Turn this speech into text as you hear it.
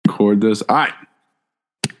record this. All right.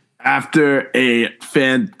 After a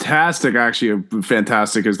fantastic,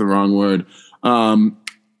 fantastic is the wrong word,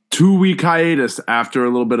 2-week hiatus after a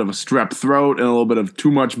little bit of a strep throat and a little bit of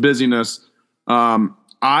too much busyness, I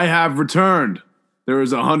have returned. There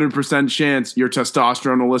is a 100% chance your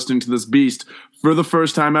testosterone will listen to this beast for the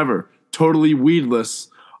first time ever, totally weedless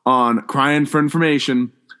on Crying for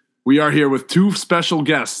Information. We are here with two special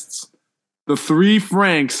guests, the three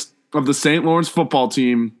Franks of the St. Lawrence football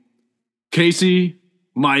team, Casey,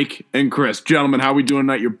 Mike, and Chris. Gentlemen, how we doing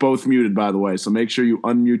tonight? You're both muted, by the way, so make sure you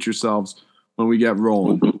unmute yourselves when we get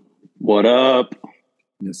rolling. What up?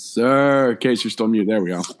 Yes, sir. In case you're still muted. There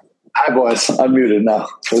we go. Hi, boys. I'm muted now.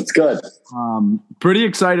 It's good. Pretty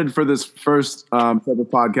excited for this first type of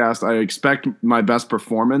podcast. I expect my best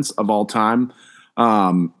performance of all time.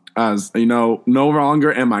 As you know, no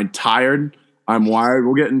longer am I tired. I'm wired.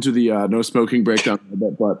 We'll get into the no smoking breakdown in a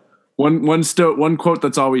bit, but one quote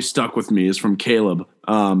that's always stuck with me is from Caleb.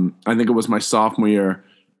 I think it was my sophomore year,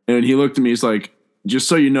 and he looked at me. He's like, "Just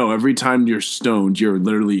so you know, every time you're stoned, you're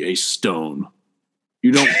literally a stone.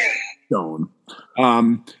 You don't stone."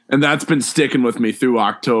 And that's been sticking with me through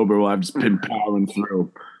October while I've just been powering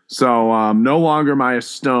through. So no longer am I a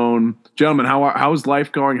stone. Gentlemen, how's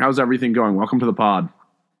life going? How's everything going? Welcome to the pod.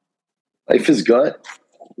 Life is good.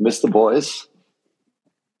 Miss the boys.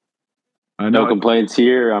 I know. No complaints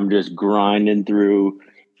here. I'm just grinding through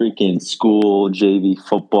freaking school, JV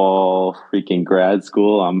football, freaking grad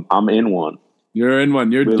school. I'm in one. You're in one.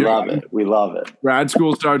 We love it. We love it. Grad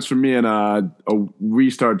school starts for me and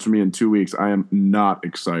restarts for me in 2 weeks. I am not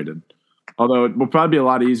excited. Although it will probably be a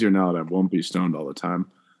lot easier now that I won't be stoned all the time.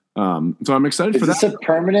 So I'm excited for that. Is this a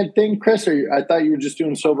permanent thing, Chris? Or I thought you were just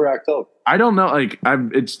doing sober October. I don't know. Like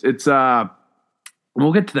it's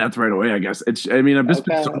we'll get to that right away, I guess. I've just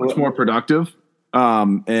been so much more productive.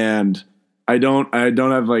 And I don't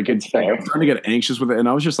have like I'm trying to get anxious with it, and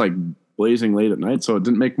I was just like blazing late at night, so it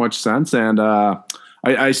didn't make much sense. And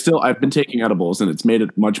I've been taking edibles, and it's made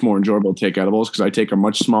it much more enjoyable to take edibles because I take a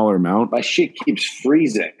much smaller amount. My shit keeps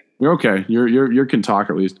freezing. You're okay. You can talk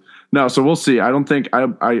at least. No, so we'll see. I don't think I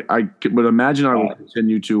would imagine I will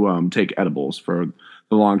continue to take edibles for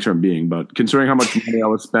the long term being, but considering how much money I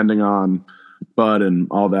was spending on bud and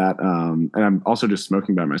all that, and I'm also just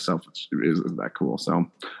smoking by myself, which isn't that cool. So,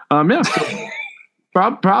 yeah,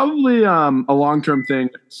 probably a long term thing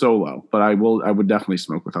solo, but I would definitely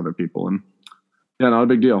smoke with other people, and yeah, not a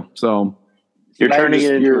big deal. So you're turning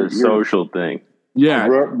it into a social thing. Yeah,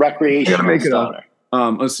 recreational. Make it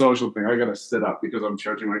a social thing. I gotta sit up because I'm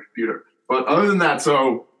charging my computer. But other than that,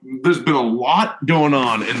 so there's been a lot going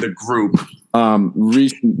on in the group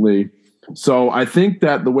recently. So I think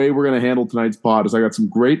that the way we're going to handle tonight's pod is I got some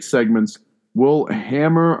great segments. We'll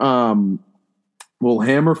hammer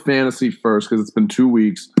fantasy first because it's been 2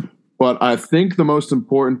 weeks. But I think the most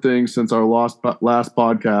important thing since our last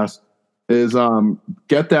podcast is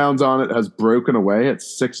Get Downs on it has broken away at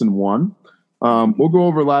 6-1. We'll go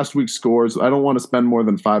over last week's scores. I don't want to spend more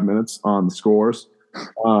than 5 minutes on the scores.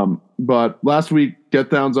 But last week, Get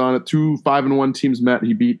Downs on it. 2 5-1 teams met.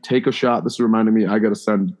 He beat Take a Shot. This reminded me I got to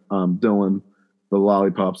send Dylan the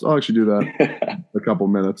lollipops. I'll actually do that in a couple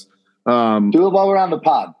minutes. Do it while we're on the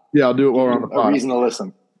pod. Yeah, I'll do it while we're on the pod. A reason to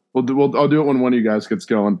listen. I'll do it when one of you guys gets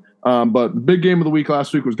going. But the big game of the week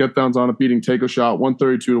last week was Get Downs on it beating Take a Shot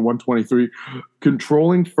 132-123,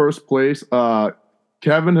 controlling first place.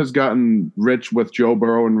 Kevin has gotten rich with Joe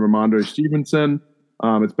Burrow and Ramondre Stevenson.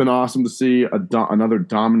 It's been awesome to see another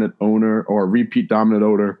dominant owner or a repeat dominant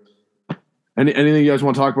owner. Anything you guys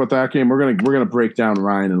want to talk about that game? We're gonna break down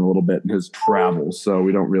Ryan in a little bit and his travels, so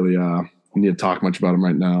we don't really need to talk much about him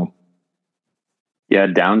right now. Yeah,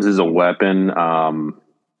 Downs is a weapon.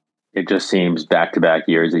 It just seems back-to-back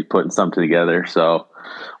years he's putting something together, so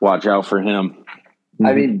watch out for him.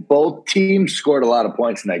 I mean, both teams scored a lot of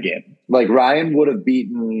points in that game. Like Ryan would have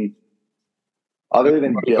beaten, other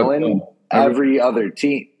than Dylan, every other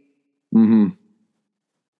team. Mm-hmm.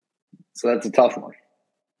 So that's a tough one.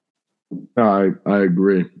 I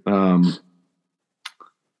agree.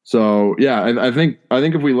 So yeah, I think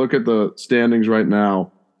if we look at the standings right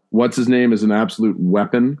now, what's his name is an absolute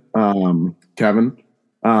weapon, Kevin,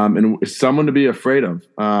 and someone to be afraid of.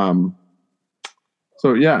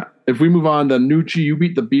 So yeah, if we move on to Nucci, you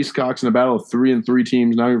beat the Beastcocks in a battle of 3-3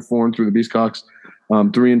 teams. Now you're 4-3 the Beastcocks,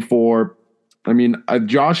 3-4. I mean,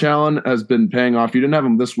 Josh Allen has been paying off. You didn't have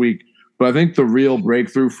him this week, but I think the real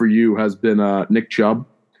breakthrough for you has been Nick Chubb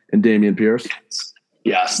and Dameon Pierce.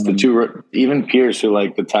 Yes, the two, even Pierce, who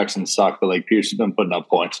like the Texans suck, but like Pierce has been putting up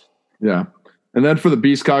points. Yeah. And then for the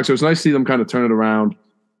Beastcocks, it was nice to see them kind of turn it around.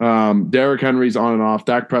 Derrick Henry's on and off.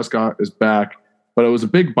 Dak Prescott is back. but it was a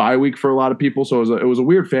big bye week for a lot of people, so it was a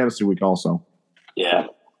weird fantasy week also. Yeah.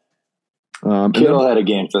 Kittle had a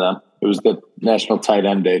game for them. It was the National Tight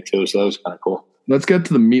End Day too, so that was kind of cool. Let's get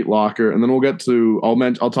to the meat locker, and then we'll get to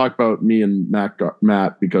I'll talk about me and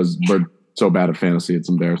Matt because we're so bad at fantasy, it's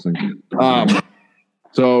embarrassing.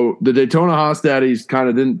 So the Daytona Haas Daddies kind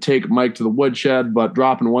of didn't take Mike to the woodshed, but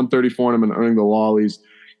dropping 134 on him and earning the lollies.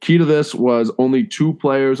 Key to this was only 2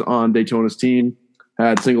 players on Daytona's team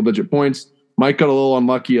had single-digit points. Mike got a little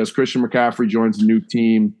unlucky as Christian McCaffrey joins a new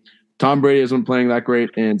team. Tom Brady hasn't been playing that great,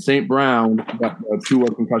 and St. Brown got a 2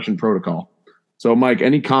 concussion protocol. So, Mike,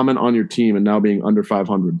 any comment on your team and now being under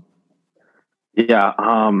 500? Yeah,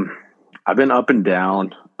 I've been up and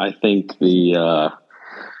down. I think I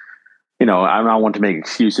don't want to make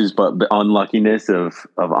excuses, but the unluckiness of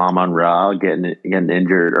Amon-Ra getting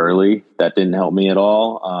injured early, that didn't help me at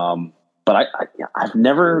all. But I've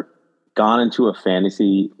never gone into a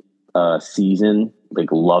fantasy season like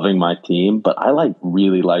loving my team, but I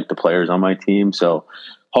really like the players on my team. So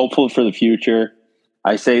hopeful for the future.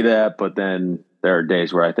 I say that, but then there are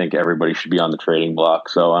days where I think everybody should be on the trading block.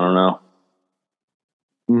 So I don't know.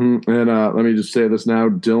 Mm-hmm. And let me just say this now.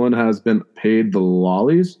 Dylan has been paid the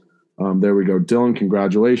lollies. There we go. Dylan,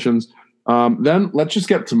 congratulations. Then let's just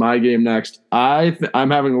get to my game next. I'm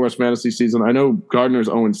having the worst fantasy season. I know Gardner's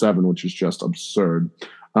 0-7, which is just absurd.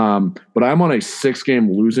 But I'm on a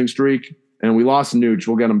 6-game losing streak, and we lost Nooch.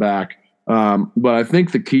 We'll get him back. But I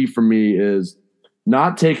think the key for me is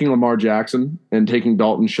not taking Lamar Jackson and taking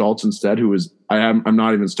Dalton Schultz instead, I'm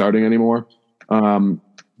not even starting anymore.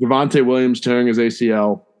 Devontae Williams tearing his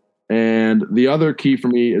ACL. And the other key for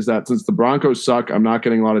me is that since the Broncos suck, I'm not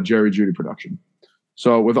getting a lot of Jerry Jeudy production.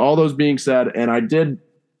 So with all those being said, and I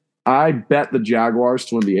bet the Jaguars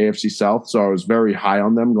to win the AFC South, so I was very high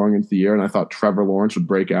on them going into the year, and I thought Trevor Lawrence would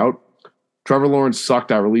break out. Trevor Lawrence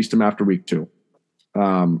sucked. I released him after week 2.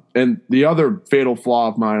 And the other fatal flaw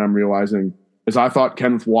of mine I'm realizing is I thought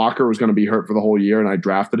Kenneth Walker was going to be hurt for the whole year, and I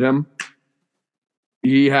drafted him.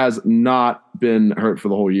 He has not been hurt for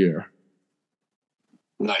the whole year.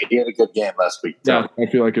 No, he had a good game last week. Yeah, I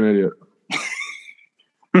feel like an idiot.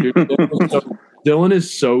 Dude, Dylan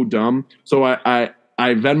is so dumb. So I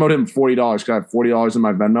Venmoed him $40 because I have $40 in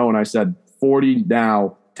my Venmo, and I said 40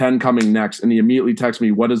 now, 10 coming next. And he immediately texted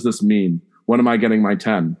me, "What does this mean? When am I getting my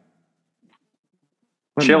 10?"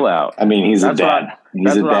 Chill out. I mean, he's a dad.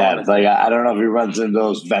 He's a dad. It's like, I don't know if he runs into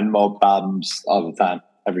those Venmo problems all the time,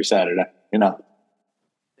 every Saturday.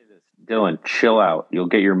 Dylan, chill out. You'll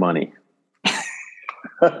get your money.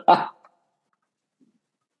 Oh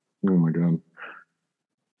my God.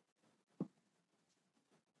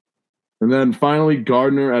 And then finally,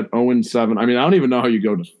 Gardner at 0-7. I mean, I don't even know how you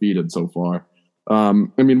go defeated so far. I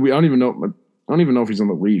mean, I don't even know if he's in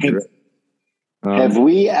the league. Have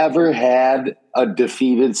we ever had a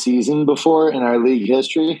defeated season before in our league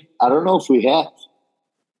history? I don't know if we have.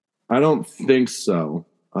 I don't think so.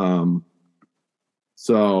 What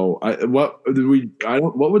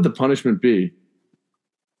would the punishment be?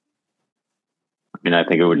 I mean, I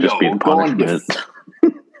think it would just be the punishment.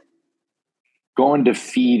 Going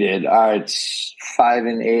defeated. All right, it's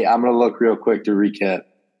 5-8. I'm going to look real quick to recap.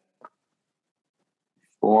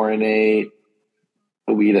 4-8.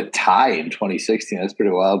 We had a tie in 2016. That's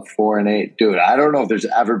pretty wild. 4-8. Dude, I don't know if there's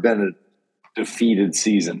ever been a defeated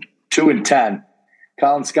season. 2-10.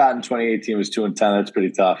 Colin Scott in 2018 was 2-10. That's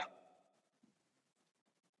pretty tough.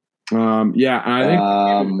 Yeah, and I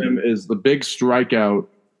think him is the big strikeout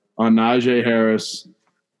on Najee Harris,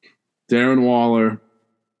 Darren Waller,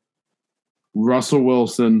 Russell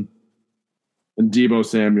Wilson, and Deebo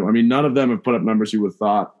Samuel. I mean, none of them have put up numbers you would have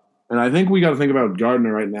thought. And I think we got to think about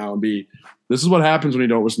Gardner right now and this is what happens when you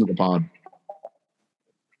don't listen to the pod.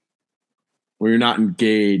 Where you're not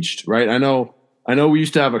engaged, right? I know we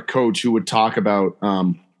used to have a coach who would talk about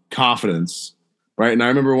confidence, right? And I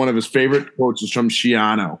remember one of his favorite quotes was from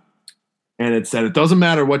Shiano. And it said, "It doesn't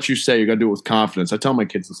matter what you say, you got to do it with confidence." I tell my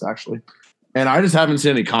kids this, actually. And I just haven't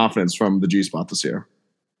seen any confidence from the G-Spot this year.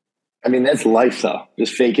 I mean, that's life, though.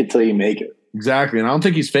 Just fake it till you make it. Exactly. And I don't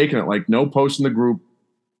think he's faking it. Like, no post in the group.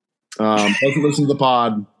 Doesn't listen to the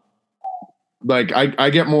pod. Like, I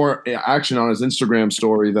get more action on his Instagram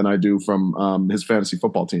story than I do from his fantasy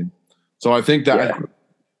football team. So I think that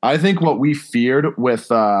I think what we feared with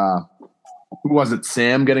who was it,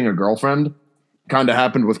 Sam getting a girlfriend, kind of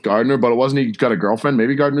happened with Gardner, but it wasn't he got a girlfriend.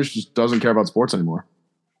 Maybe Gardner just doesn't care about sports anymore.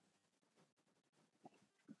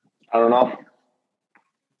 I don't know.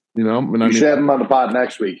 You know, and you should have him on the pod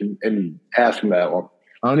next week and ask him that one.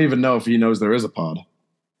 I don't even know if he knows there is a pod.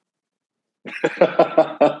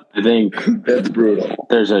 I think that's brutal.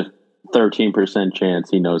 There's a 13% chance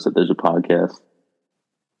he knows that there's a podcast.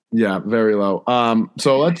 Yeah, very low.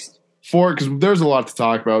 So let's because there's a lot to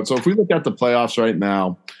talk about. So if we look at the playoffs right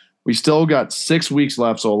now, we still got 6 weeks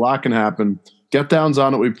left, so a lot can happen. Get Down's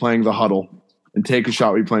on it. We're playing the huddle and take a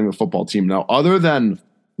shot. We're playing the football team now. Other than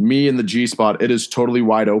me in the G spot, it is totally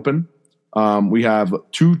wide open. We have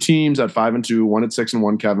 2 teams at 5-2, 1 at 6 and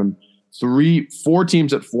 1. Kevin, 4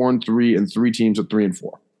 teams at 4-3, and 3 teams at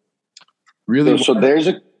 3-4. Really,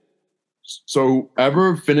 so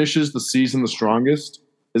whoever finishes the season the strongest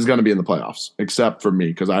is going to be in the playoffs, except for me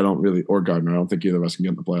because I don't really, or Gardner. I don't think either of us can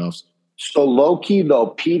get in the playoffs. So low key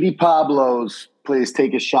though, PD Pablo's plays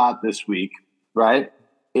take a shot this week, right?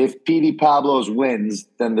 If PD Pablo's wins,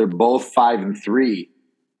 then they're both 5-3.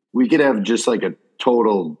 We could have just like a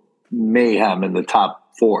total mayhem in the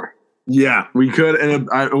top 4. Yeah, we could, and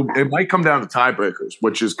it might come down to tiebreakers,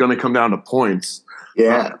 which is going to come down to points.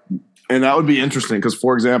 Yeah, and that would be interesting because,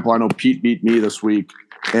 for example, I know Pete beat me this week,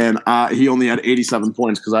 and he only had 87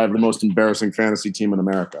 points because I have the most embarrassing fantasy team in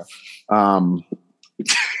America.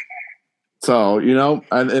 So,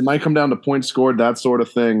 it might come down to points scored, that sort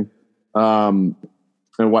of thing, and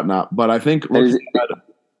whatnot. But I think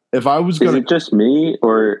if I was going to, is it just me,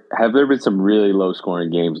 or have there been some really low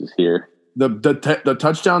scoring games this year? The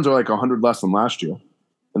touchdowns are like 100 less than last year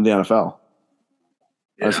in the NFL.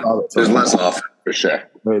 Yeah. There's less offense for sure.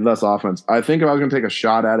 Less offense. I think if I was going to take a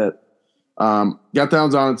shot at it, Get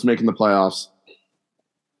Down's on it's making the playoffs.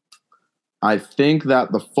 I think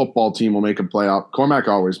that the football team will make a playoff. Cormac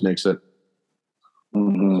always makes it.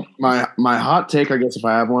 Mm-hmm. My hot take, I guess, if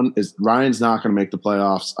I have one, is Ryan's not going to make the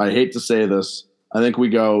playoffs. I hate to say this. I think we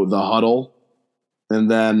go the huddle, and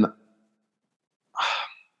then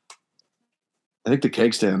I think the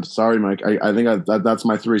cake stand. Sorry, Mike. I think that's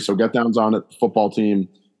my 3. So Get Down's on it, the football team,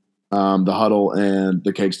 the huddle, and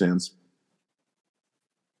the cake stands.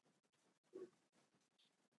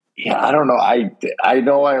 Yeah, I don't know. I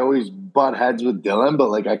know I always butt heads with Dylan, but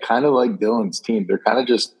like I kind of like Dylan's team. They're kind of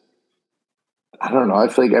just, I don't know. I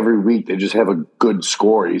feel like every week they just have a good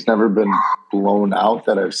score. He's never been blown out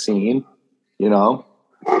that I've seen.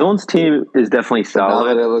 Dylan's team is definitely solid.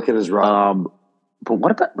 Now that I look at his run, but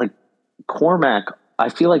what about like Cormac? I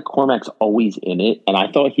feel like Cormac's always in it, and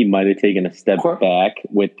I thought he might have taken a step back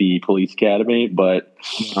with the police academy, but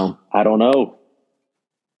I don't know.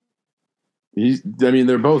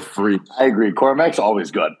 They're both free. I agree. Cormac's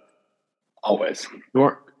always good. Always.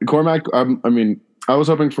 Cormac, I was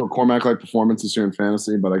hoping for a Cormac-like performance this year in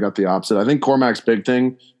fantasy, but I got the opposite. I think Cormac's big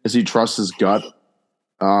thing is he trusts his gut.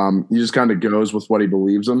 He just kind of goes with what he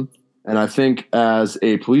believes in. And I think as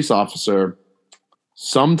a police officer,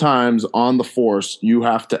 sometimes on the force, you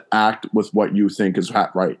have to act with what you think is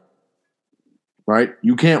right. Right?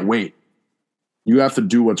 You can't wait. You have to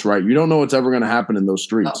do what's right. You don't know what's ever going to happen in those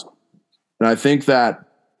streets. No. And I think that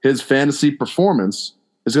his fantasy performance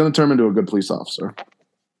is going to turn him into a good police officer.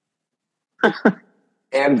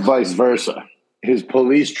 And vice versa. His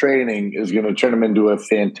police training is going to turn him into a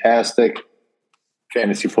fantastic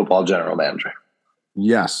fantasy football general manager.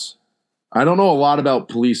 Yes. I don't know a lot about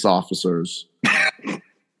police officers,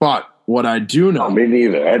 but what I do know. Me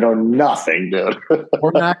neither. I know nothing, dude.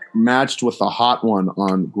 Cormac matched with the hot one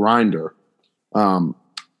on Grindr.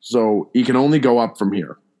 So he can only go up from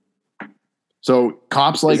here. So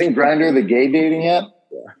cops like. Isn't Grindr the gay dating app?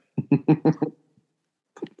 Yeah.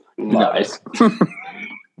 Nice.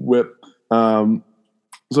 Whip.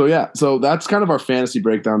 So that's kind of our fantasy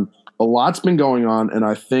breakdown. A lot's been going on, and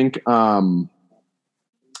I think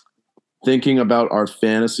thinking about our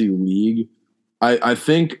fantasy league, I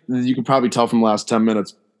think you can probably tell from the last 10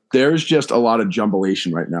 minutes, there's just a lot of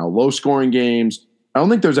jumbulation right now. Low scoring games. I don't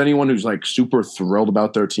think there's anyone who's like super thrilled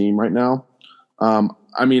about their team right now.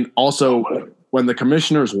 Also when the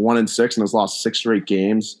commissioner's 1-6 and has lost 6 straight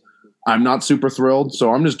games, I'm not super thrilled.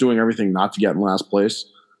 So I'm just doing everything not to get in last place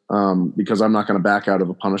because I'm not going to back out of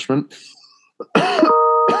a punishment.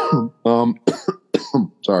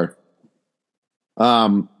 Sorry.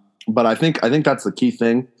 But I think that's the key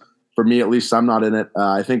thing for me. At least I'm not in it.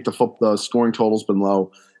 I think the scoring total's been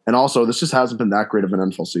low, and also this just hasn't been that great of an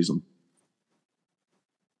NFL season.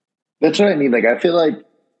 That's what I mean. Like I feel like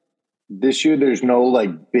this year there's no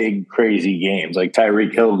like big crazy games like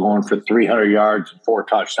Tyreek Hill going for 300 yards and 4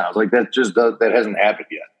 touchdowns. Like that hasn't happened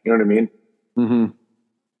yet. You know what I mean? Mm-hmm.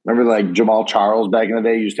 Remember like Jamal Charles back in the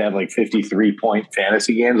day used to have like 53-point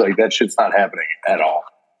fantasy games. Like that shit's not happening at all.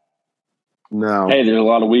 No. Hey, there's a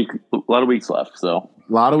lot of weeks left. So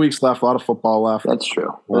a lot of weeks left, a lot of football left. That's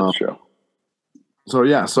true. That's true. So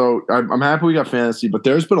yeah, I'm happy we got fantasy, but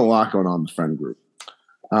there's been a lot going on in the friend group.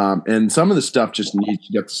 And some of the stuff just needs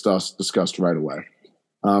to get discussed right away.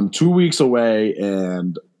 2 weeks away,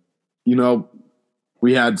 and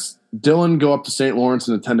We had Dylan go up to St. Lawrence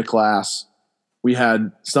and attend a class. We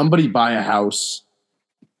had somebody buy a house.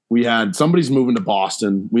 We had somebody's moving to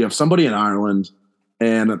Boston. We have somebody in Ireland.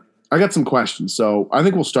 And I got some questions. So I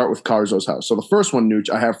think we'll start with Carzo's house. So the first one, Nooch,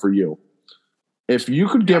 I have for you. If you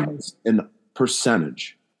could give us a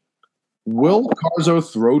percentage, will Carzo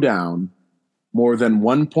throw down more than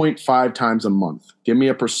 1.5 times a month? Give me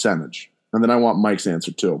a percentage. And then I want Mike's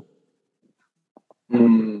answer too.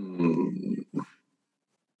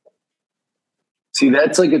 See,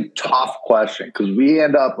 that's like a tough question because we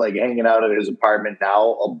end up like hanging out at his apartment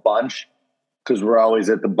now a bunch because we're always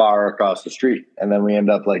at the bar across the street. And then we end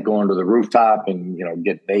up like going to the rooftop and,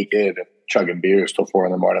 get naked and chugging beers till 4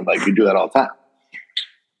 a.m. Like we do that all the time.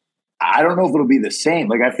 I don't know if it'll be the same.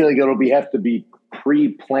 Like I feel like it'll have to be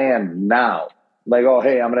pre-planned now. Like, oh,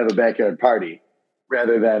 hey, I'm going to have a backyard party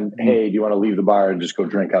rather than, hey, do you want to leave the bar and just go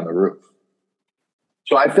drink on the roof?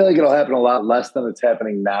 So I feel like it'll happen a lot less than it's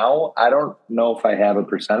happening now. I don't know if I have a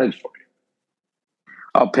percentage for you.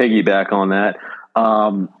 I'll piggyback on that.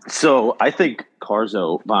 So I think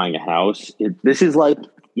Carzo buying a house, this is like,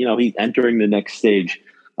 he's entering the next stage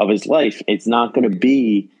of his life. It's not going to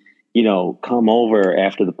be, come over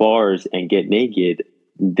after the bars and get naked.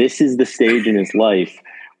 This is the stage in his life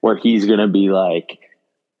where he's going to be like,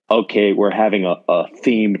 okay, we're having a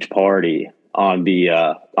themed party on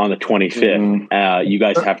the 25th. Mm-hmm. You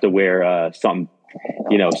guys have to wear something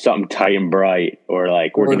tight and bright, or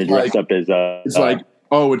like we're going to dress up as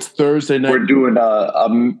it's Thursday night. We're doing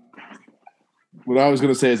what I was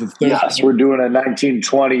going to say is it's Thursday. Yes, we're doing a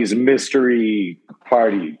 1920s mystery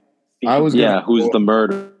party. Who's the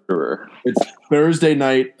murderer? It's Thursday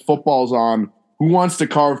night. Football's on. Who wants to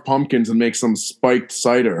carve pumpkins and make some spiked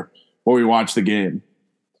cider while we watch the game?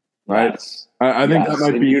 Right. Yes. I think that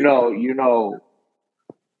might be.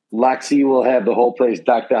 Lexi will have the whole place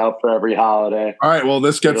decked out for every holiday. All right. Well,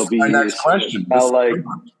 this gets to my next question.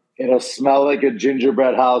 It'll smell like a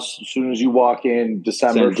gingerbread house as soon as you walk in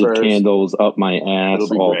December 1st. Candles up my ass,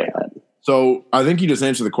 all that. So I think you just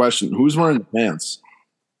answered the question. Who's wearing the pants?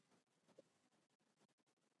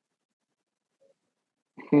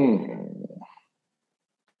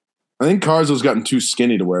 I think Carzo's gotten too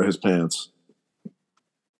skinny to wear his pants.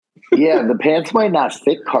 Yeah, the pants might not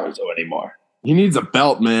fit Carzo anymore. He needs a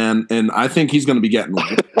belt, man, and I think he's going to be getting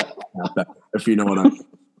if you know what I mean.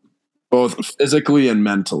 Both physically and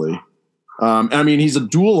mentally. He's a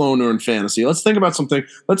dual owner in fantasy. Let's think about something.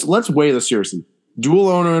 Let's weigh this seriously. Dual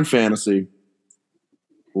owner in fantasy.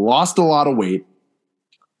 Lost a lot of weight.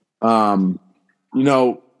 We're going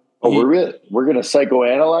to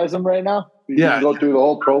psychoanalyze him right now? Go through the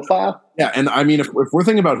whole profile? Yeah, and if we're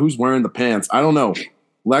thinking about who's wearing the pants, I don't know.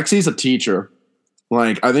 Lexi's a teacher.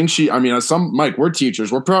 Like, I think Mike, we're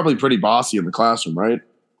teachers. We're probably pretty bossy in the classroom, right?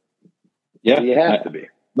 Yeah, you have to be.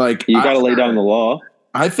 Like, you got to lay down the law.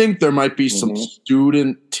 I think there might be some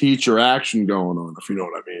student-teacher action going on, if you know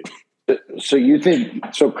what I mean. So you think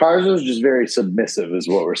Carzo's just very submissive is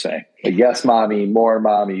what we're saying. Like, yes, mommy, more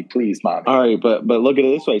mommy, please, mommy. All right, but look at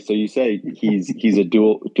it this way. So you say he's a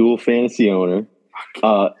dual fantasy owner.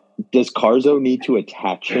 Does Carzo need to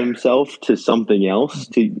attach himself to something else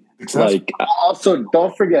Also,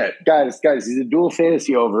 don't forget, guys, he's a dual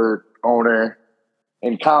fantasy owner,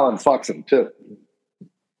 and Colin fucks him too.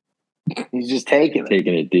 He's just taking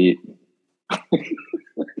it deep.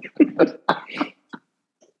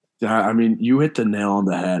 Yeah, you hit the nail on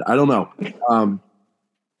the head. I don't know.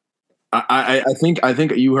 I think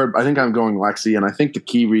you heard. I think I'm going Lexi, and I think the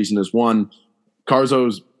key reason is one,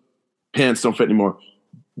 Carzo's pants don't fit anymore.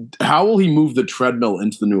 How will he move the treadmill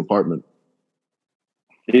into the new apartment?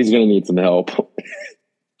 He's going to need some help.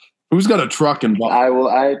 Who's got a truck and? I will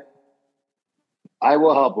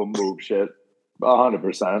help him move shit.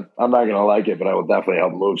 100%. I'm not going to like it, but I will definitely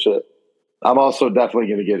help him move shit. I'm also definitely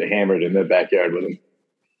going to get hammered in the backyard with him.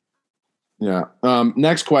 Yeah.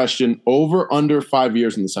 Next question. Over under 5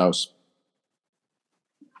 years in this house.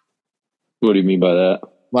 What do you mean by that?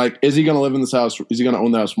 Like, is he going to live in this house? Is he going to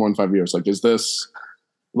own the house more than 5 years? Like, is this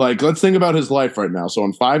like, let's think about his life right now. So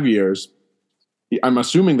in 5 years, I'm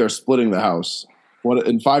assuming they're splitting the house. What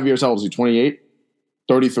in 5 years, how old is he? 28?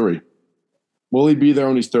 33. Will he be there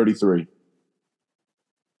when he's 33?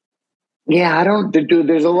 Yeah, dude,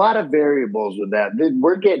 there's a lot of variables with that.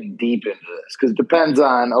 We're getting deep into this because it depends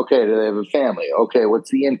on, okay, do they have a family? Okay,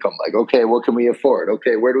 what's the income like? Okay, what can we afford?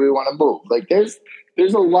 Okay, where do we want to move? Like, there's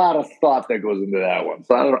a lot of thought that goes into that one.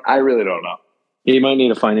 So I really don't know. He might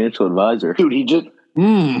need a financial advisor. Dude, he just... I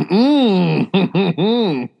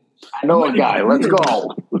know a guy. Let's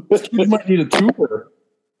go. He might need a tutor.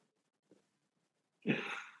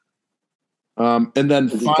 And then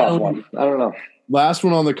finally, I don't know. last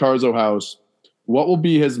one on the Carzo house. What will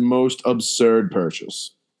be his most absurd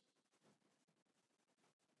purchase?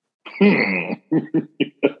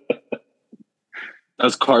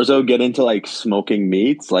 Does Carzo get into like smoking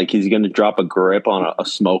meats? Like he's going to drop a grip on a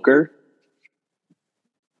smoker?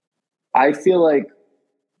 I feel like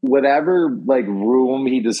whatever like room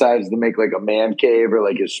he decides to make like a man cave or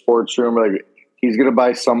like his sports room, or like he's gonna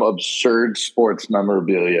buy some absurd sports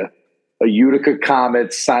memorabilia. A Utica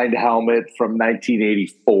Comets signed helmet from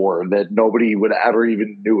 1984 that nobody would ever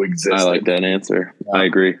even knew existed. I like that answer. I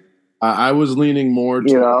agree. I was leaning more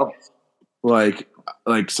to You know, like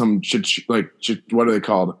some what are they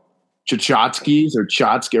called? Chachotskis or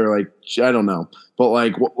Chotsky or like I don't know, but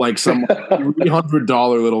like some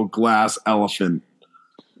 $300 little glass elephant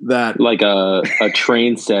that Like a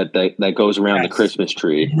train set that goes around the Christmas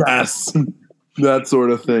tree. yes, that sort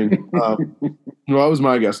of thing. Well, that was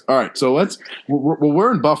my guess. All right, so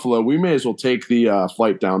we're in Buffalo. We may as well take the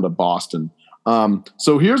flight down to Boston.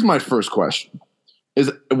 So here's my first question: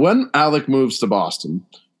 is when Alec moves to Boston,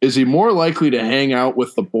 is he more likely to hang out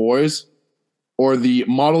with the boys or the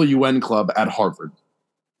Model UN Club at Harvard?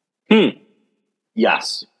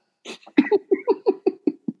 yes.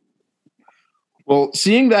 Well,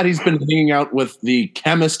 seeing that he's been hanging out with the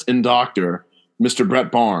chemist and doctor, Mr.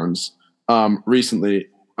 Brett Barnes, recently,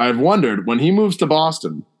 I've wondered, when he moves to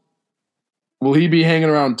Boston, will he be hanging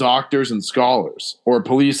around doctors and scholars or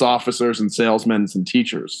police officers and salesmen and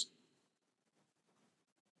teachers?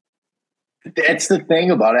 That's the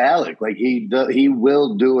thing about Alec. Like he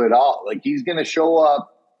will do it all. Like he's going to show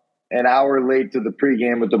up an hour late to the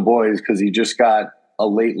pregame with the boys because he just got a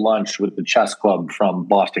late lunch with the chess club from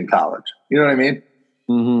Boston College. You know what I mean?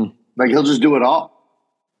 Mm-hmm. Like he'll just do it all.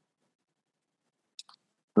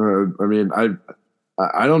 I mean,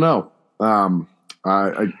 I don't know.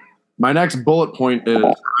 My next bullet point is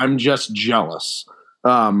I'm just jealous.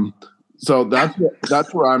 So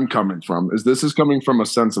that's where I'm coming from. This is coming from a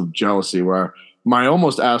sense of jealousy where I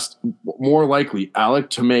almost asked more likely Alec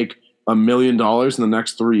to make $1 million in the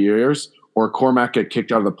next 3 years or Cormac get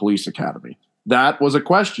kicked out of the police academy. That was a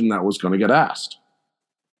question that was going to get asked.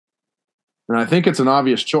 And I think it's an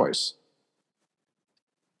obvious choice.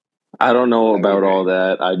 I don't know about all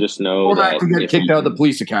that. I just know Cormac that to get kicked out of the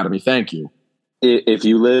police academy. Thank you. If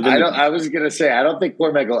you live in I was going to say, I don't think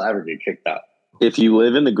Cormac will ever get kicked out. if you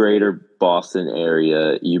live in the greater Boston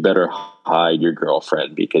area, you better hide your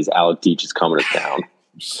girlfriend because Alec Deach is coming to town.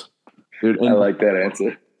 Dude, I like that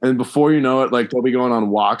answer. And before you know it, like they'll be going on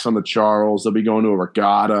walks on the Charles. They'll be going to a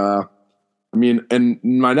regatta. I mean, and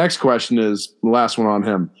my next question is the last one on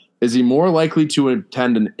him. Is he more likely to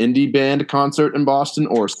attend an indie band concert in Boston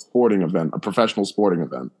or a sporting event, a professional sporting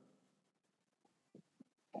event?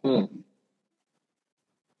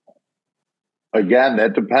 Again,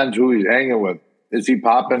 that depends who he's hanging with. Is he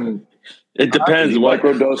popping? It depends. Is he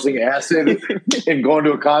microdosing acid and going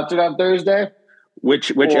to a concert on Thursday?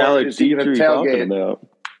 Which Or Alec is he Deach gonna are you talking tailgate? about?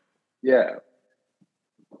 Yeah.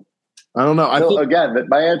 I don't know. I think Again,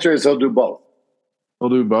 my answer is he'll do both. he'll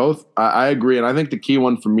do both. I agree. And I think the key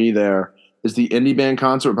one for me there is the indie band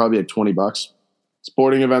concert would probably be at $20.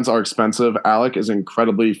 Sporting events are expensive. Alec is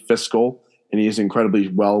incredibly fiscal and he's incredibly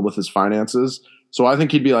well with his finances. So I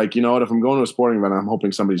think he'd be like, you know what, if I'm going to a sporting event, I'm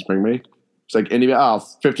hoping somebody's bring me. It's like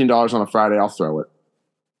 $15 on a Friday, I'll throw it.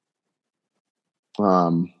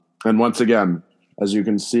 And once again, as you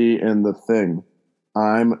can see in the thing,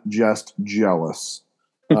 I'm just jealous.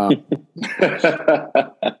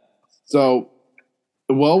 So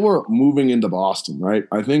while we're moving into Boston, right,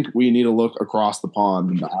 I think we need to look across the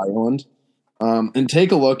pond into Ireland and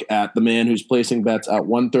take a look at the man who's placing bets at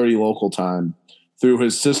 1:30 local time through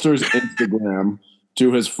his sister's Instagram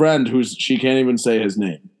to his friend she can't even say his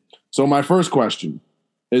name. So my first question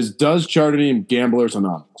is, does Chardonnay Gamblers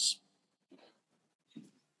Anonymous?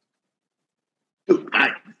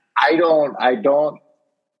 I don't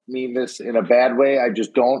mean this in a bad way. I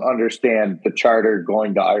just don't understand the charter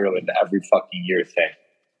going to Ireland every fucking year thing.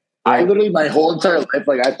 I literally, my whole entire life,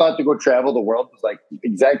 like I thought to go travel the world was like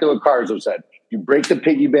exactly what Carzo said. You break the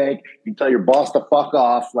piggy bank, you tell your boss to fuck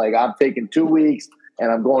off. Like I'm taking 2 weeks and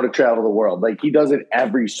I'm going to travel the world. Like he does it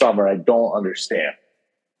every summer. I don't understand.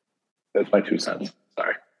 That's my 2 cents.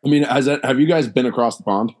 Sorry. I mean, have you guys been across the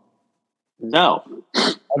pond? No.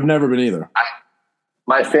 I've never been either.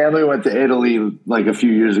 My family went to Italy like a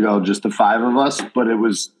few years ago, just the 5 of us, but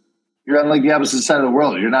you're on like the opposite side of the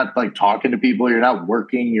world. You're not like talking to people. You're not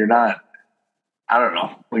working. You're not, I don't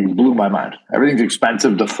know. Like it blew my mind. Everything's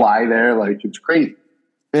expensive to fly there. Like it's crazy.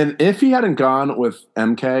 And if he hadn't gone with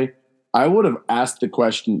MK, I would have asked the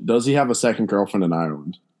question, does he have a second girlfriend in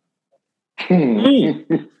Ireland?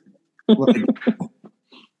 Like,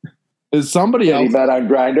 is somebody He else? met on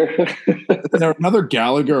Grinder. Is there another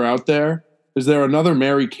Gallagher out there? Is there another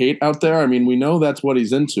Mary Kate out there? I mean, we know that's what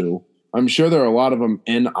he's into. I'm sure there are a lot of them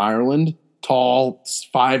in Ireland. Tall,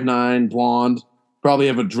 5'9", blonde. Probably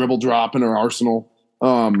have a dribble drop in her arsenal.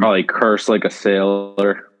 Probably curse like a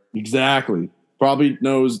sailor. Exactly. Probably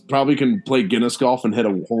can play Guinness golf and hit a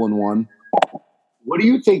hole in one. What do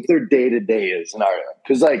you think their day to day is in Ireland?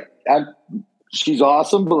 Because she's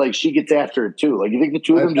awesome, but like she gets after it too. Like you think the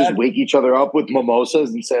two of them just wake each other up with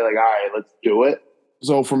mimosas and say like, "All right, let's do it."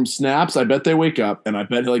 So from snaps, I bet they wake up, and I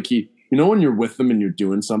bet like when you're with them and you're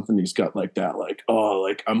doing something, he's got like that, like, oh,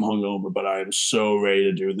 like I'm hungover, but I am so ready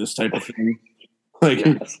to do this type of thing. Like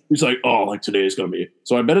he's like, oh, like today's gonna be.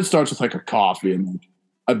 So I bet it starts with like a coffee, and like,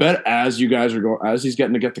 I bet as he's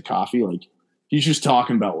getting to get the coffee, like he's just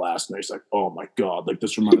talking about last night. He's like, oh my god, like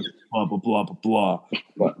this reminds me blah blah blah blah blah.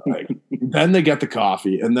 But like then they get the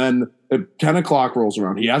coffee, and then at 10 o'clock rolls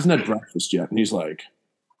around. He hasn't had breakfast yet, and he's like,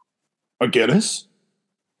 a Guinness.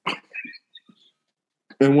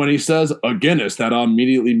 And when he says a Guinness, that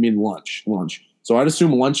immediately mean lunch. So I'd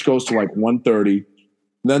assume lunch goes to like 1:30.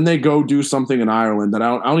 Then they go do something in Ireland that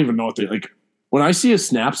I don't even know what they like. When I see his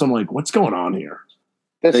snaps, I'm like, what's going on here?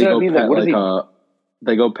 That's They what I go mean. pet Like,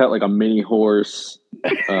 they go pet like a mini horse.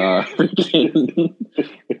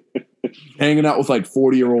 Hanging out with like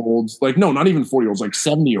 40-year-olds. Like, no, not even 40-year-olds, like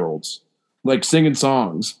 70-year-olds. Like singing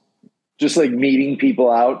songs. just like meeting people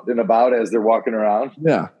out and about as they're walking around.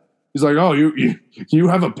 Yeah. He's like, oh, you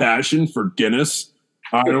have a passion for Guinness,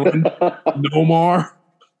 Ireland, no more.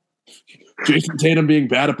 Jason Tatum being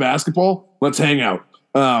bad at basketball. Let's hang out.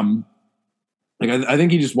 I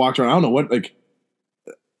think he just walked around. I don't know what. Like,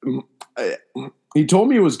 he told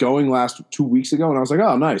me it was going last 2 weeks ago, and I was like,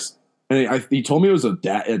 oh, nice. And he told me it was him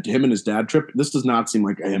and his dad trip. This does not seem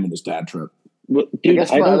like a him and his dad trip. Well, dude,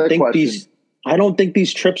 I don't think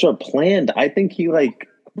these trips are planned. I think he like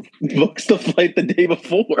books the flight the day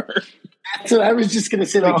before. That's what I was just gonna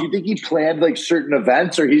say. Like, do you think he planned like certain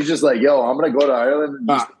events, or he's just like, "Yo, I'm gonna go to Ireland and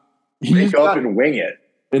just wake up and wing it"?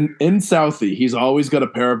 In Southie, he's always got a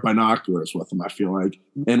pair of binoculars with him, I feel like.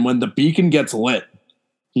 And when the beacon gets lit,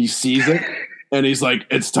 he sees it and he's like,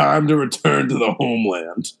 it's time to return to the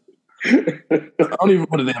homeland. I don't even,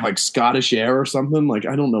 what do they have, like Scottish Air or something? Like,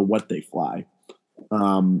 I don't know what they fly.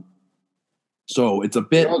 So it's a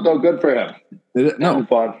bit. No, good for him. No,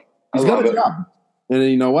 fun. He's got a job. And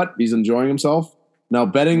you know what? He's enjoying himself. Now,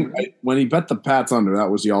 betting, when he bet the Pats under, that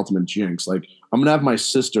was the ultimate jinx. Like, I'm going to have my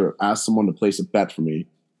sister ask someone to place a bet for me.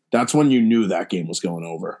 That's when you knew that game was going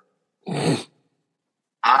over.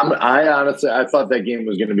 I honestly, I thought that game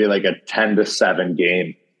was going to be like a 10-7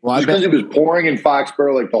 game. Well, because it was pouring in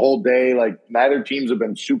Foxborough like the whole day. Like, neither teams have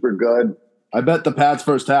been super good. I bet the Pats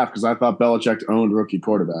first half because I thought Belichick owned rookie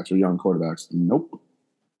quarterbacks or young quarterbacks. Nope.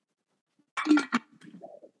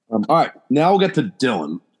 All right, now we'll get to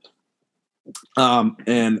Dylan.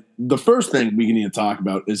 And the first thing we need to talk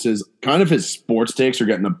about is his sports takes are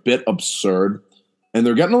getting a bit absurd, and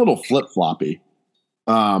they're getting a little flip floppy.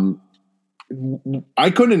 I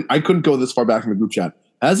couldn't go this far back in the group chat.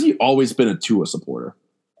 Has he always been a Tua supporter?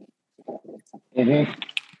 Mm-hmm.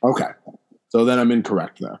 Okay, so then I'm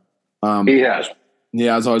incorrect there. He has. He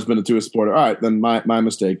has always been a Tua supporter. All right, then my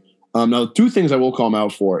mistake. Now, two things I will call him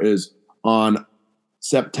out for is on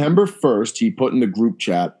September 1st, he put in the group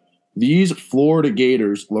chat, these Florida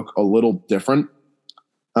Gators look a little different.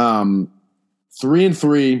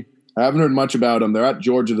 3-3. I haven't heard much about them. They're at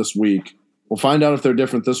Georgia this week. We'll find out if they're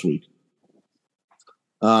different this week.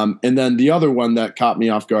 And then the other one that caught me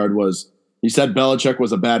off guard was he said Belichick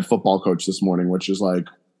was a bad football coach this morning, which is like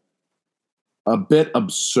a bit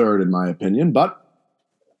absurd in my opinion, but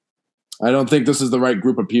I don't think this is the right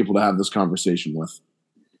group of people to have this conversation with.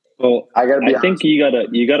 Well, I think you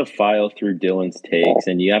gotta file through Dylan's takes,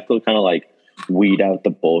 and you have to kind of like weed out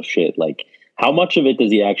the bullshit. Like, how much of it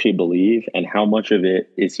does he actually believe, and how much of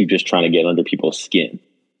it is he just trying to get under people's skin?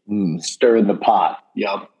 Stir the pot.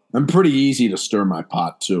 Yep. I'm pretty easy to stir my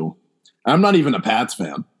pot too. I'm not even a Pats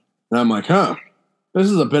fan, and I'm like, this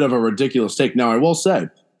is a bit of a ridiculous take. Now, I will say,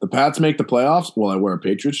 the Pats make the playoffs. Will I wear a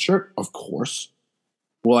Patriots shirt? Of course.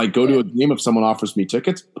 Will I go to a game if someone offers me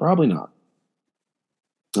tickets? Probably not.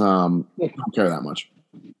 Don't care that much.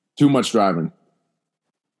 Too much driving.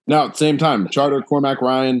 Now, at the same time, Charter, Cormac,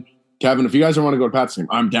 Ryan, Kevin, if you guys don't want to go to Pats game,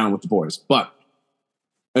 I'm down with the boys. But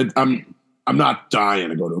I'm not dying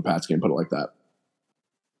to go to a Pats game, put it like that.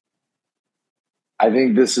 I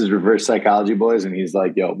think this is reverse psychology, boys, and he's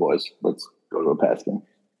like, yo, boys, let's go to a Pats game.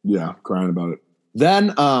 Yeah, crying about it.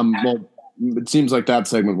 Then, well, it seems like that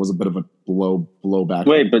segment was a bit of a blowback.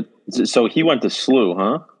 Wait, but so he went to SLU,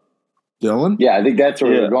 huh? Dylan? Yeah, I think that's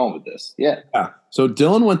where we're going with this. Yeah. So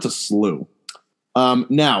Dylan went to SLU.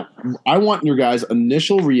 Now, I want your guys'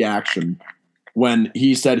 initial reaction when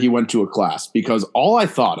he said he went to a class, because all I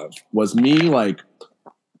thought of was me, like,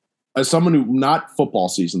 as someone who, not football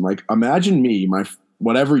season, like, imagine me, my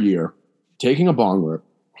whatever year, taking a bong rip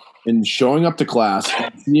and showing up to class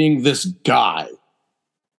and seeing this guy.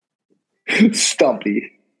 Like,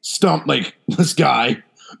 this guy.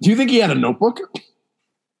 Do you think he had a notebook?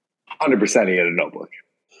 100% he had a notebook.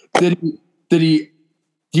 Did he?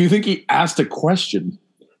 Do you think he asked a question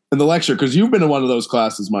in the lecture? Because you've been in one of those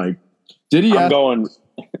classes, Mike. Did he? I'm going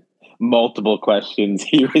multiple questions.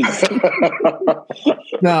 He was.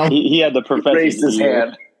 Now he had the professor raised his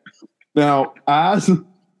hand. Now, as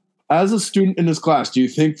a student in his class, do you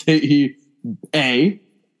think that he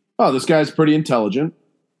this guy's pretty intelligent?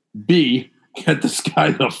 B, get this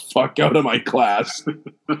guy the fuck out of my class,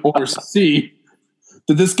 or C,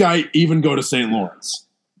 did this guy even go to St. Lawrence?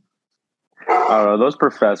 I don't know. Those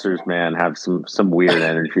professors, man, have some weird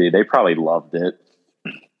energy. They probably loved it.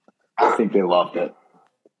 I think they loved it.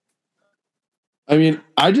 I mean,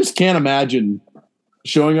 I just can't imagine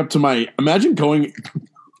showing up to imagine going,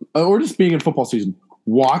 or just being in football season,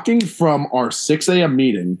 walking from our 6 a.m.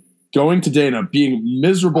 meeting, going to Dana, being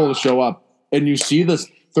miserable to show up, and you see this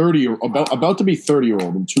about to be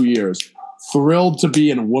 30-year-old in 2 years, thrilled to be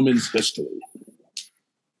in women's history.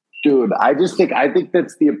 Dude, I think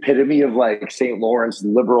that's the epitome of like St. Lawrence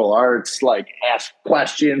liberal arts, like ask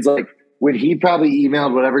questions. Like when he probably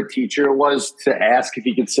emailed whatever teacher it was to ask if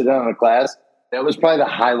he could sit down in a class, that was probably the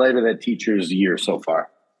highlight of that teacher's year so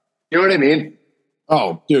far. You know what I mean?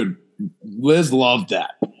 Oh, dude, Liz loved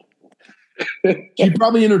that. She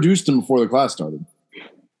probably introduced him before the class started.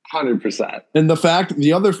 100%. And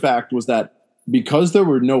the other fact was that because there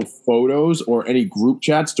were no photos or any group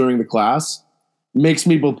chats during the class, makes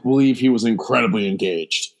me believe he was incredibly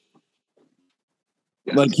engaged.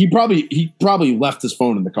 Yes. Like he probably left his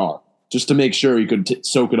phone in the car just to make sure he could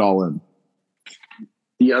soak it all in.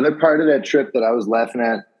 The other part of that trip that I was laughing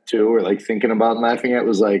at too, or like thinking about and laughing at,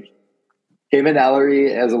 was like him and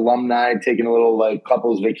Ellery as alumni taking a little like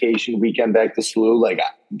couples vacation weekend back to SLU. Like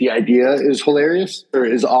the idea is hilarious or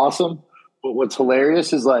is awesome. But what's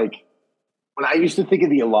hilarious is like, when I used to think of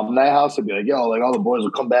the alumni house, I'd be like, yo, like all the boys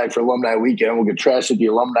will come back for alumni weekend. We'll get trashed at the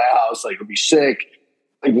alumni house. Like it'll be sick.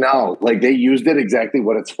 Like no, like they used it exactly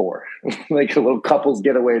what it's for. Like a little couples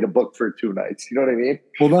getaway to book for 2 nights. You know what I mean?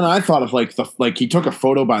 Well, then I thought of like he took a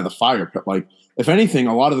photo by the fire pit. Like if anything,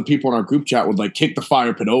 a lot of the people in our group chat would like kick the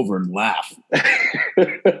fire pit over and laugh.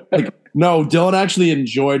 Like no, Dylan actually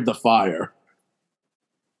enjoyed the fire.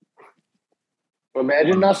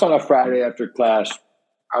 Imagine us on a Friday after class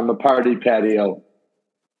on the party patio,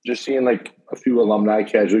 just seeing like a few alumni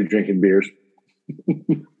casually drinking beers.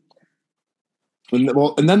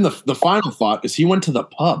 And then the final thought is he went to the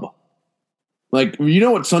pub. Like, you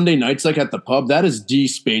know what Sunday night's like at the pub? That is D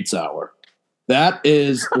Spates hour. That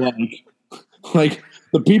is like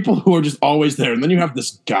the people who are just always there. And then you have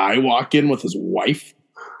this guy walk in with his wife.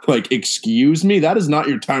 Like, excuse me? That is not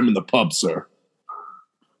your time in the pub, sir.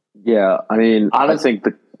 Yeah, I mean, I think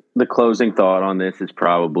the closing thought on this is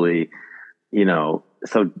probably, you know,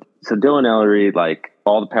 so Dylan Ellery, like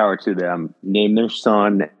all the power to them, name their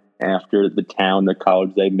son after the town, the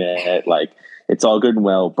college they met. Like it's all good and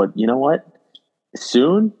well, but you know what?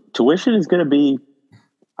 Soon tuition is going to be,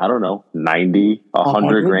 I don't know, 90,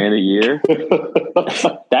 100 grand a year.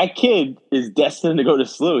 That kid is destined to go to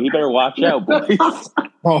SLU. He better watch out, boys.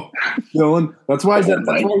 Oh, Dylan, that's why I said,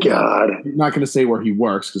 God. I'm not going to say where he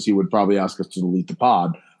works because he would probably ask us to delete the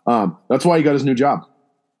pod. That's why he got his new job.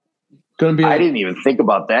 Gonna be. I didn't even think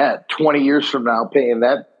about that. 20 years from now, paying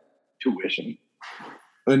that tuition.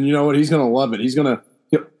 And you know what? He's gonna love it. He's gonna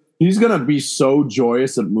be so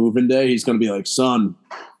joyous at moving day. He's gonna be like, "Son,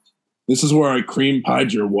 this is where I cream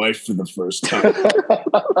pied your wife for the first time."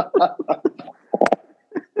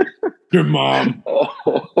 Your mom.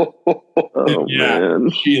 Oh yeah,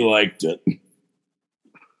 man, she liked it.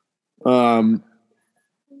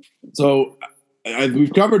 So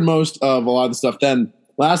we've covered most of a lot of the stuff. Then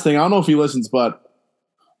last thing, I don't know if he listens, but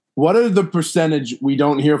what are the percentage we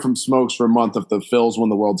don't hear from Smokes for a month if the Phils win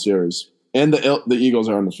the World Series and the Eagles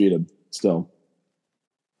are undefeated still?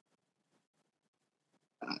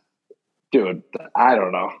 Dude, I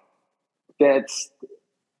don't know.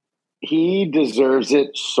 He deserves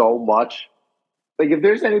it so much. Like if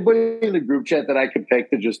there's anybody in the group chat that I could pick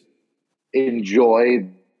to just enjoy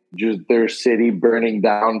just their city burning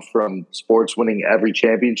down from sports winning every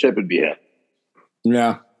championship, it'd be him.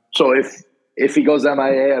 Yeah. So if he goes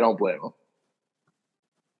MIA, I don't blame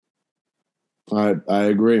him. I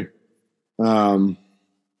agree.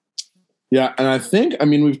 Yeah, and I think,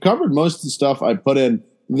 we've covered most of the stuff I put in.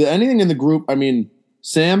 Anything in the group,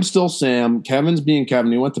 Sam's still Sam. Kevin's being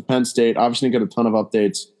Kevin. He went to Penn State. Obviously, got a ton of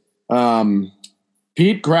updates.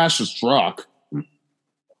 Pete crashed his truck.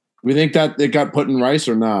 We think that it got put in rice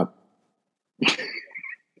or not?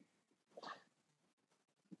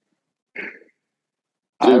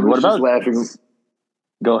 Dude, what about laughing?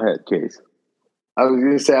 Go ahead, Case. I was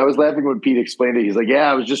going to say, I was laughing when Pete explained it. He's like,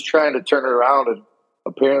 yeah, I was just trying to turn it around, and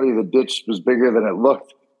apparently the ditch was bigger than it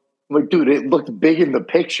looked. I'm like, dude, it looked big in the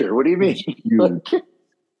picture. What do you mean?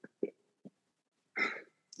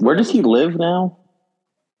 Where does he live now?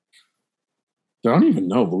 I don't even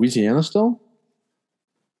know. Louisiana still?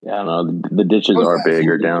 Yeah, I don't know. The ditches are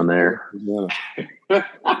bigger down there.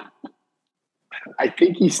 I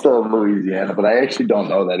think he's still in Louisiana, but I actually don't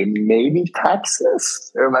know that. Maybe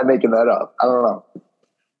Texas? Or am I making that up? I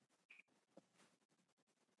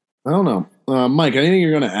don't know. Mike, anything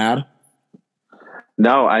you're going to add?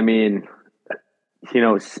 No,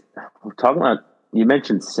 talking about, you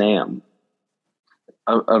mentioned Sam.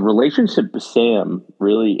 A relationship with Sam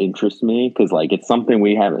really interests me because, it's something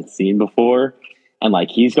we haven't seen before. And,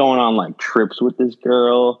 he's going on, trips with this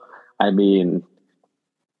girl.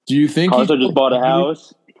 Do you think Carter just bought a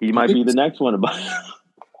house? He might be the next one to buy a house.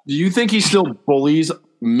 Do you think he still bullies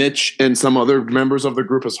Mitch and some other members of the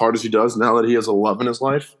group as hard as he does now that he has a love in his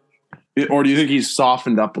life? Or do you think he's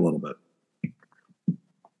softened up a little bit?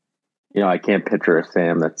 I can't picture a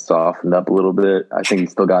Sam that's softened up a little bit. I think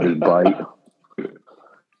he's still got his bite.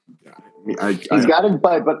 He's got his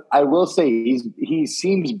bite, but I will say he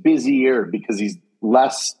seems busier because he's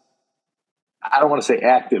less, I don't want to say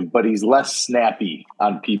active, but he's less snappy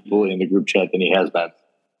on people in the group chat than he has been.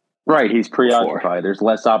 Right, he's preoccupied. Before. There's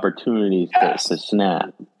less opportunities to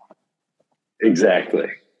snap. Exactly.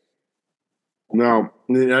 No,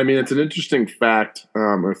 it's an interesting fact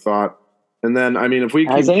or thought. And then, if we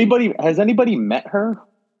has anybody met her?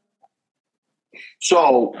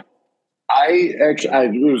 So,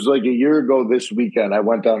 it was like a year ago this weekend. I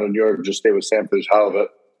went down to New York, just stay with Sam for his holiday.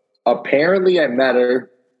 Apparently, I met her.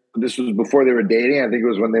 This was before they were dating. I think it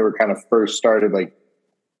was when they were kind of first started,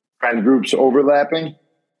 friend groups overlapping.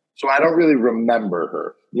 So I don't really remember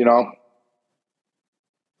her,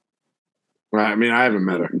 Right. I haven't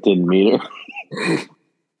met her. Didn't meet her.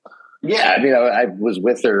 Yeah, I was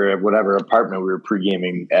with her at whatever apartment we were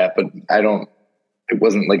pre-gaming at, but it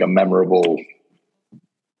wasn't a memorable,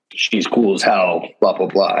 she's cool as hell, blah, blah,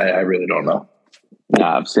 blah. I really don't know.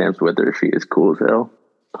 Nah, if Sam's with her, she is cool as hell.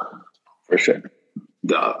 For sure.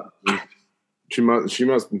 Duh. She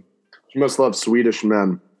must love Swedish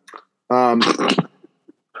men.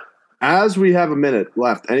 As we have a minute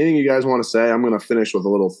left, anything you guys want to say? I'm going to finish with a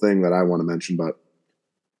little thing that I want to mention, but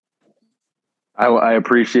I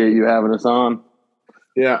appreciate you having us on.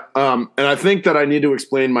 Yeah, and I think that I need to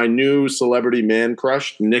explain my new celebrity man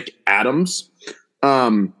crush, Nick Adams.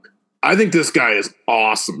 I think this guy is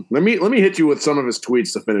awesome. Let me hit you with some of his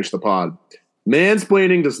tweets to finish the pod.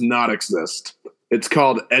 Mansplaining does not exist. It's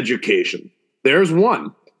called education. There's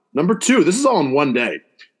one. Number 2, this is all in one day.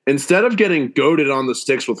 Instead of getting goated on the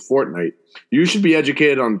sticks with Fortnite, you should be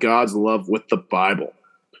educated on God's love with the Bible.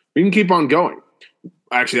 We can keep on going.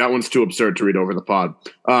 Actually, that one's too absurd to read over the pod.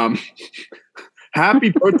 Happy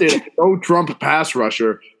birthday to no Trump pass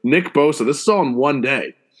rusher, Nick Bosa. This is all in one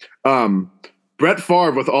day. Brett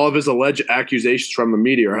Favre, with all of his alleged accusations from the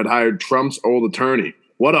media, had hired Trump's old attorney.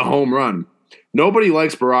 What a home run. Nobody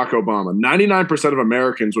likes Barack Obama. 99% of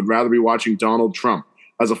Americans would rather be watching Donald Trump.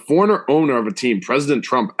 As a former owner of a team, President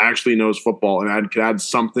Trump actually knows football and could add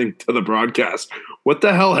something to the broadcast. What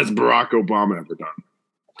the hell has Barack Obama ever done?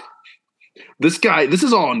 This guy, this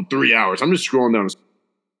is all in 3 hours. I'm just scrolling down his